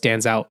Eichel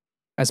stands out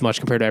as much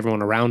compared to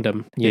everyone around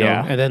him, you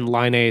know? And then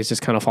Laine is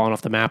just kind of falling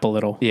off the map a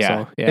little.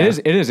 Yeah. So,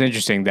 It is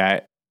interesting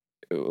that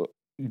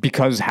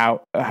because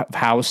how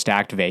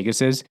stacked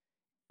Vegas is,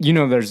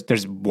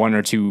 there's 1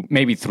 or 2,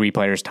 maybe 3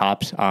 players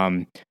tops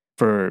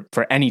for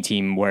any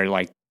team where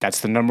like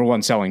that's the number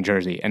 1 selling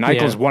jersey. And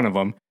Eichel's one of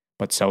them,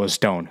 but so is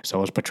Stone,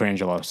 so is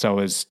Pietrangelo, so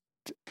is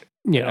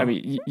I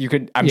mean, you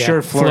could. I'm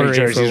sure Fleury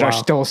jerseys are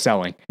still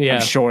selling. Yeah,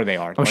 I'm sure they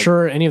are. I'm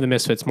sure any of the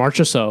Misfits,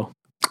 Marchessault.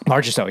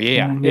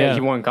 Yeah.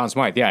 He won Conn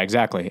Smythe. Yeah,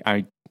 exactly.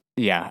 That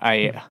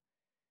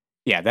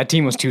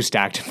team was too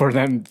stacked for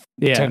them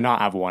to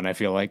not have one. I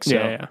feel like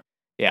so.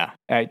 Yeah,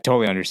 I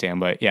totally understand.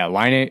 But yeah,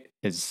 Laine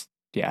is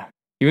he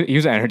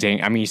was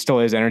entertaining. I mean, he still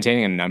is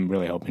entertaining, and I'm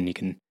really hoping he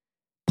can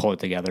pull it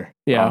together.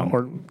 Yeah,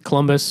 or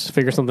Columbus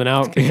figure something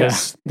out,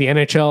 because the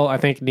NHL, I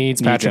think,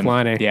 needs Patrick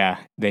Laine. Yeah,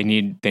 they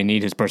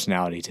need his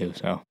personality too.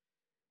 So,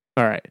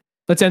 all right,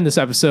 let's end this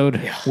episode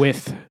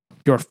with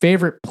your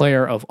favorite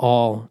player of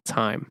all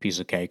time. Piece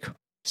of cake.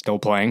 Still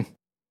playing.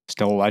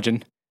 still a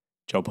legend.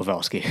 Joe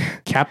Pavelski.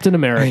 Captain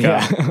America.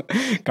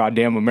 Yeah.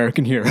 Goddamn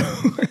American hero.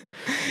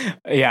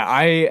 Yeah,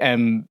 I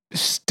am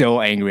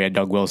still angry at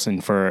Doug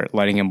Wilson for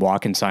letting him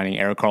walk and signing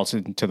Erik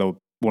Karlsson to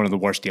one of the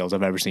worst deals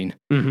I've ever seen.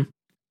 Mm-hmm.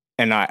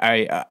 And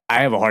I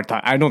have a hard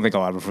time. I don't think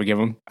I'll ever forgive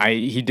him.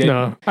 He did.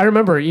 No, I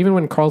remember even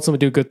when Karlsson would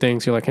do good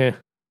things, you're like, eh.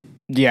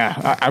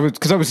 Yeah,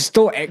 he's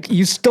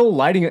still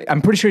lighting.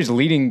 I'm pretty sure he's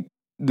leading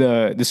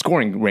the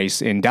scoring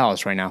race in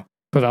Dallas right now.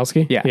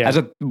 Pavelski? Yeah. As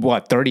a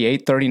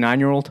 38,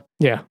 39-year-old?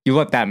 Yeah. You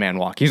let that man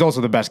walk. He's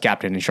also the best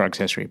captain in Sharks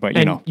history, but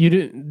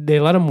they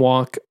let him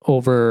walk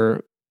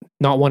over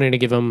not wanting to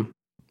give him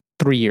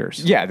 3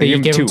 years. Yeah, they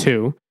gave him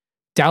 2.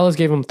 Dallas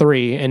gave him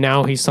 3, and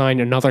now he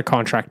signed another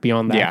contract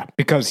beyond that. Yeah,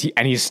 because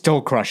he's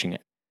still crushing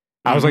it.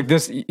 I was like,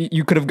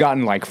 you could have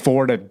gotten like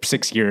 4 to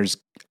 6 years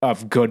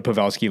of good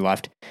Pavelski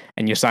left,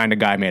 and you signed a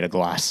guy made of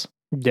glass.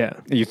 Yeah.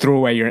 You threw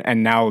away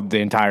and now the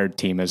entire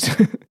team is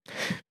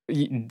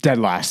dead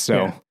last.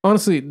 So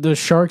honestly, the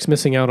Sharks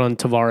missing out on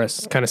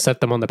Tavares kind of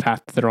set them on the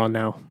path that they're on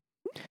now.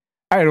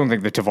 I don't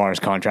think the Tavares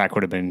contract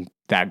would have been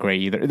that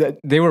great either.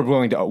 They were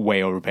willing to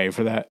way overpay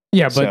for that.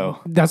 Yeah, but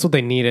that's what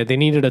they needed. They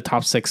needed a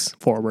top 6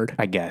 forward.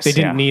 I guess. They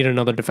didn't need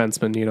another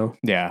defenseman,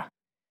 Yeah.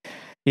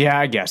 Yeah,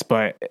 I guess.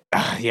 But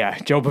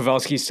Joe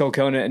Pavelski's still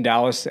killing it in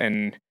Dallas,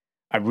 and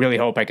I really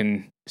hope I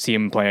can see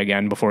him play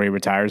again before he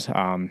retires.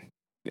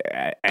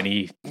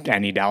 Any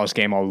Dallas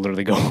game, I'll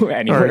literally go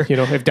anywhere.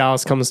 Or, if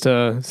Dallas comes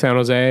to San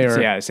Jose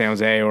or San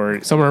Jose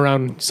or somewhere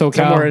around SoCal,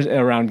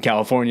 somewhere around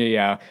California.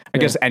 Yeah, I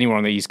guess anywhere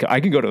on the East Coast.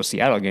 I could go to a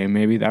Seattle game.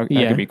 Maybe that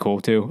could be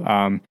cool too.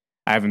 I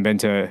haven't been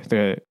to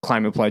the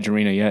Climate Pledge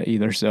Arena yet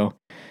either. So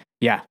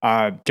yeah,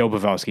 Joe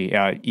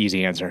Pavelski,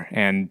 easy answer.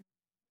 And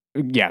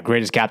yeah,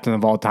 greatest captain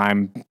of all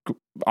time.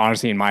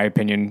 Honestly, in my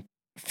opinion,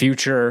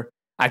 future.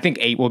 I think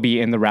 8 will be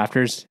in the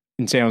rafters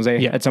in San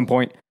Jose at some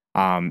point.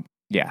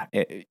 Yeah,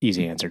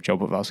 easy answer, Joe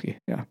Pavelski.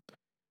 Yeah.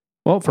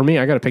 Well, for me,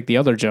 I got to pick the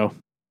other Joe.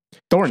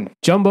 Thornton.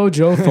 Jumbo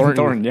Joe Thornton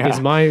Thornton, is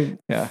my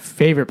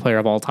favorite player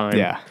of all time.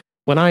 Yeah.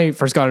 When I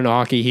first got into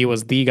hockey, he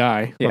was the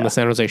guy on the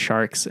San Jose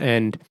Sharks.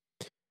 And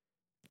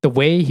the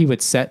way he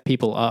would set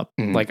people up,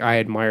 like I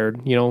admired,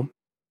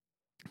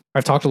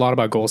 I've talked a lot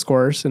about goal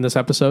scorers in this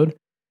episode,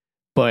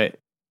 but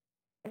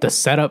the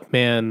setup,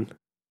 man,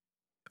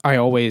 I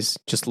always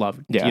just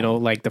loved. Yeah.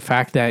 Like the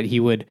fact that he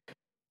would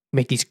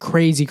make these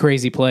crazy,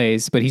 crazy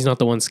plays, but he's not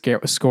the one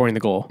scoring the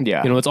goal.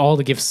 Yeah. It's all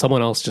to give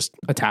someone else just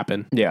a tap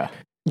in. Yeah.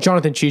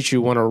 Jonathan Chichu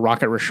won a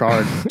Rocket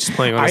Richard just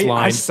playing on his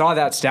line. I saw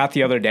that stat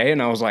the other day and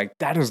I was like,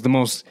 that is the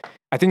most,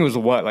 I think it was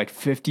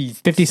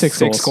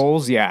 56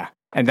 goals? Yeah.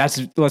 And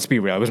let's be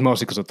real, it was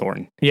mostly because of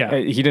Thornton. Yeah.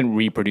 He didn't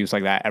reproduce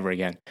like that ever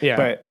again. Yeah.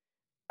 But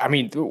I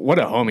mean, what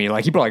a homie.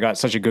 Like, he probably got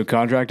such a good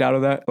contract out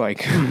of that.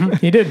 Like,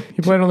 he did.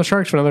 He played on the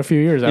Sharks for another few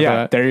years after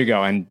that. There you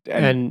go.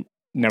 And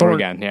never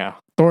again. Yeah.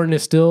 Thornton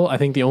is still, I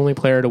think, the only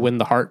player to win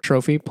the Hart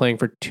Trophy playing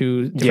for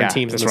 2 different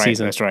teams in the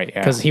season. That's right. Yeah.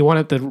 Because he won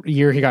it the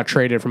year he got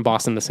traded from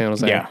Boston to San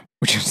Jose. Yeah.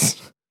 Which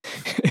is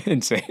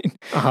insane.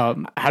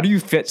 How do you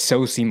fit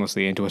so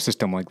seamlessly into a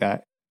system like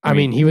that? I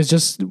mean, he was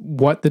just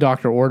what the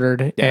doctor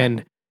ordered. Yeah.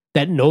 And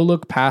that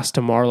no-look pass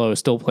to Marleau is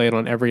still played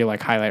on every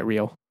highlight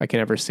reel I can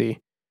ever see.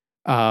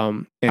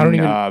 I don't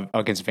even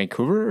against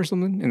Vancouver or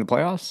something in the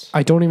playoffs.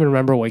 I don't even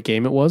remember what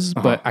game it was,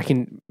 but I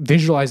can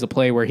visualize the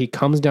play where he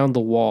comes down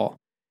the wall.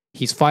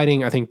 He's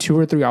fighting, I think, 2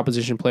 or 3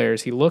 opposition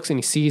players. He looks and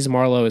he sees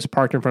Marleau is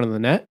parked in front of the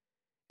net.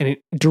 And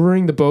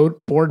during the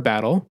board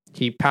battle,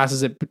 he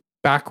passes it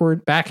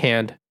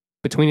backhand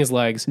between his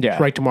legs,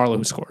 right to Marleau,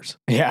 who scores.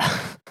 Yeah.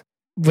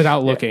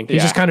 Without looking. He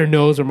just kind of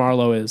knows where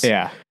Marleau is.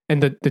 Yeah.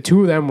 And the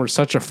 2 of them were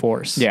such a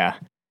force. Yeah.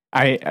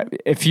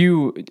 If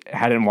you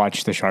hadn't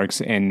watched the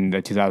Sharks in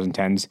the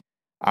 2010s,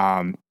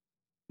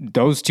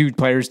 those 2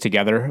 players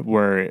together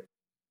were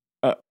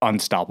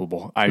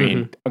unstoppable. I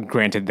mean,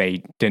 granted,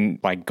 they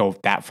didn't go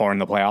that far in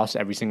the playoffs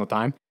every single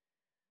time.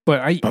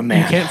 But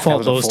man, you can't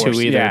fault those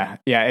 2 either.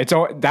 Yeah.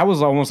 That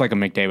was almost like a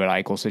McDavid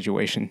Eichel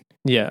situation.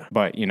 Yeah.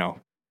 But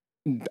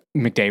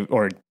McDavid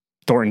or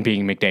Thornton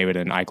being McDavid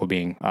and Eichel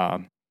being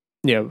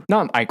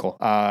not Eichel,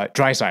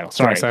 Draisaitl.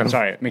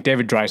 Sorry,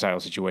 McDavid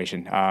Draisaitl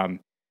situation.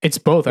 It's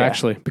both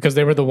actually, because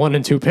they were the 1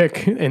 and 2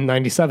 pick in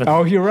 '97.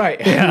 Oh, you're right.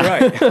 Yeah.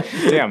 You're right.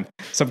 Damn,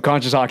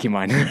 subconscious hockey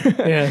mind.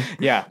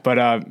 Yeah. But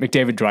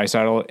McDavid,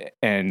 Draisaitl,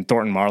 and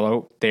Thornton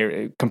Marleau,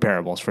 they're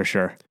comparables for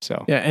sure.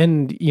 So yeah,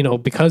 and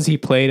because he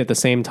played at the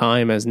same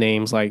time as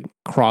names like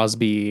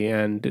Crosby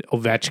and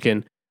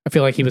Ovechkin, I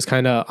feel like he was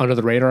kind of under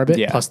the radar a bit.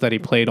 Yeah. Plus that he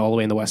played all the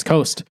way in the West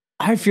Coast.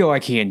 I feel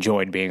like he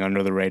enjoyed being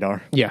under the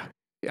radar. Yeah,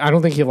 I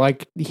don't think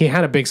he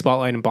had a big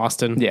spotlight in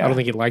Boston. Yeah, I don't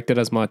think he liked it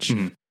as much,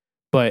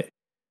 but.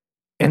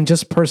 And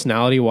just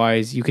personality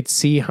wise, you could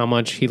see how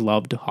much he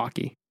loved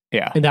hockey.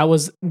 Yeah. And that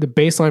was the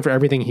baseline for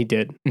everything he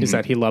did, is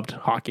that he loved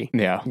hockey.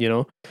 Yeah.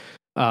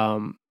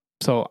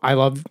 So I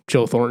love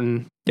Joe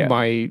Thornton. Yeah.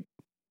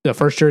 The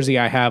first jersey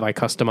I have, I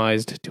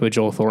customized to a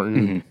Joe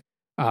Thornton.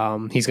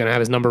 He's going to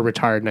have his number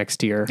retired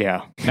next year.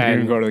 Yeah. You're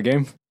going to go to the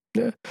game?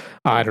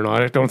 I don't know.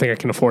 I don't think I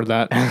can afford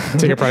that.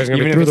 Ticket price is going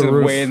to be Even through if it's the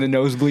roof. way in the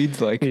nosebleeds,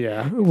 like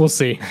Yeah, we'll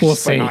see. We'll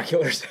see.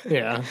 binoculars.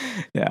 Yeah.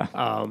 Yeah.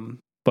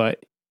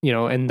 But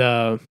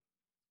and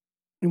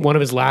one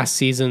of his last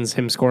seasons,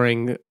 him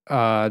scoring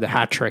the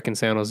hat trick in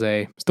San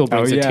Jose still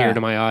brings a tear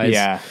to my eyes.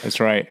 Yeah, that's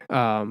right.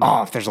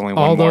 If there's only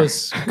one all more.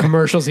 those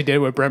commercials he did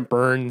with Brent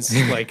Burns,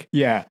 like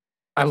Yeah.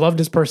 I loved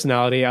his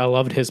personality. I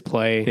loved his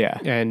play. Yeah.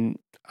 And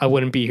I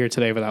wouldn't be here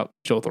today without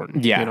Joe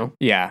Thornton. Yeah. You know?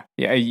 Yeah.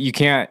 Yeah.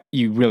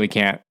 You really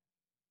can't.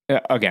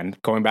 Again,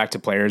 going back to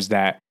players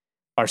that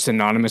are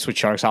synonymous with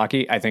Sharks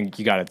hockey, I think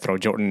you got to throw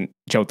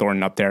Joe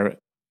Thornton up there,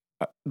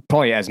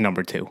 probably as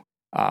number 2,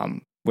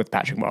 with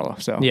Patrick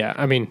Marleau. So yeah,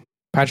 I mean,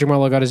 Patrick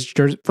Marleau got his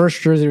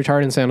first jersey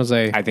retired in San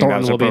Jose. I think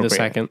Thornton will be the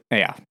second.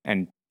 Yeah,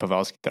 and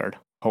Pavelski third,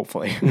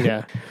 hopefully.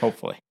 Yeah,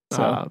 hopefully.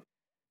 So well,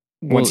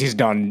 once he's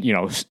done,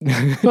 well,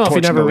 if he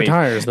never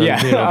retires, then,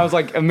 yeah. you know. I was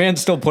like, a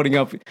man's still putting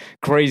up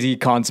crazy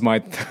Conn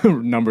Smythe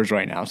numbers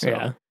right now.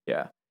 So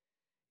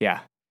yeah.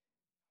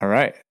 All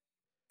right.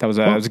 That was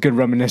a good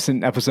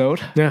reminiscent episode.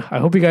 Yeah, I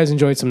hope you guys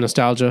enjoyed some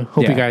nostalgia.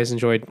 Hope you guys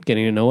enjoyed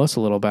getting to know us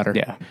a little better.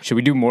 Yeah. Should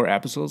we do more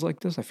episodes like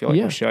this? I feel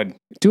like we should.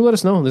 Do let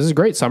us know. This is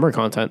great summer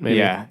content, maybe.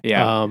 Yeah.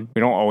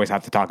 We don't always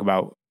have to talk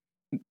about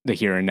the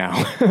here and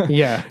now.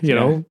 Yeah. You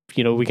know,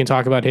 we can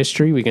talk about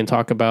history. We can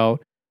talk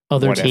about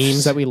other What teams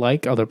ifs. that we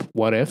like, other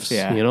what ifs,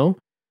 Yeah. you know,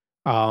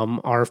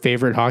 our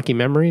favorite hockey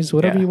memories,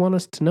 whatever you want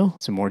us to know.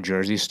 Some more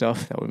Jersey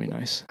stuff. That would be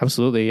nice.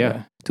 Absolutely.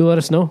 Yeah. Do let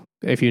us know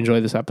if you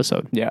enjoyed this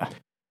episode. Yeah.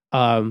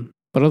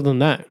 But other than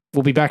that,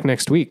 we'll be back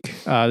next week.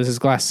 This is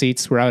Glass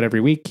Seats. We're out every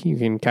week. You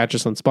can catch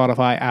us on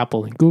Spotify,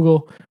 Apple, and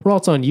Google. We're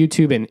also on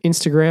YouTube and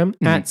Instagram.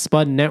 At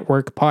Spud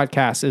Network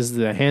Podcast is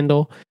the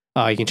handle.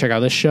 You can check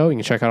out this show. You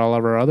can check out all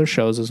of our other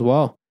shows as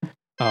well.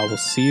 We'll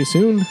see you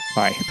soon.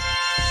 Bye.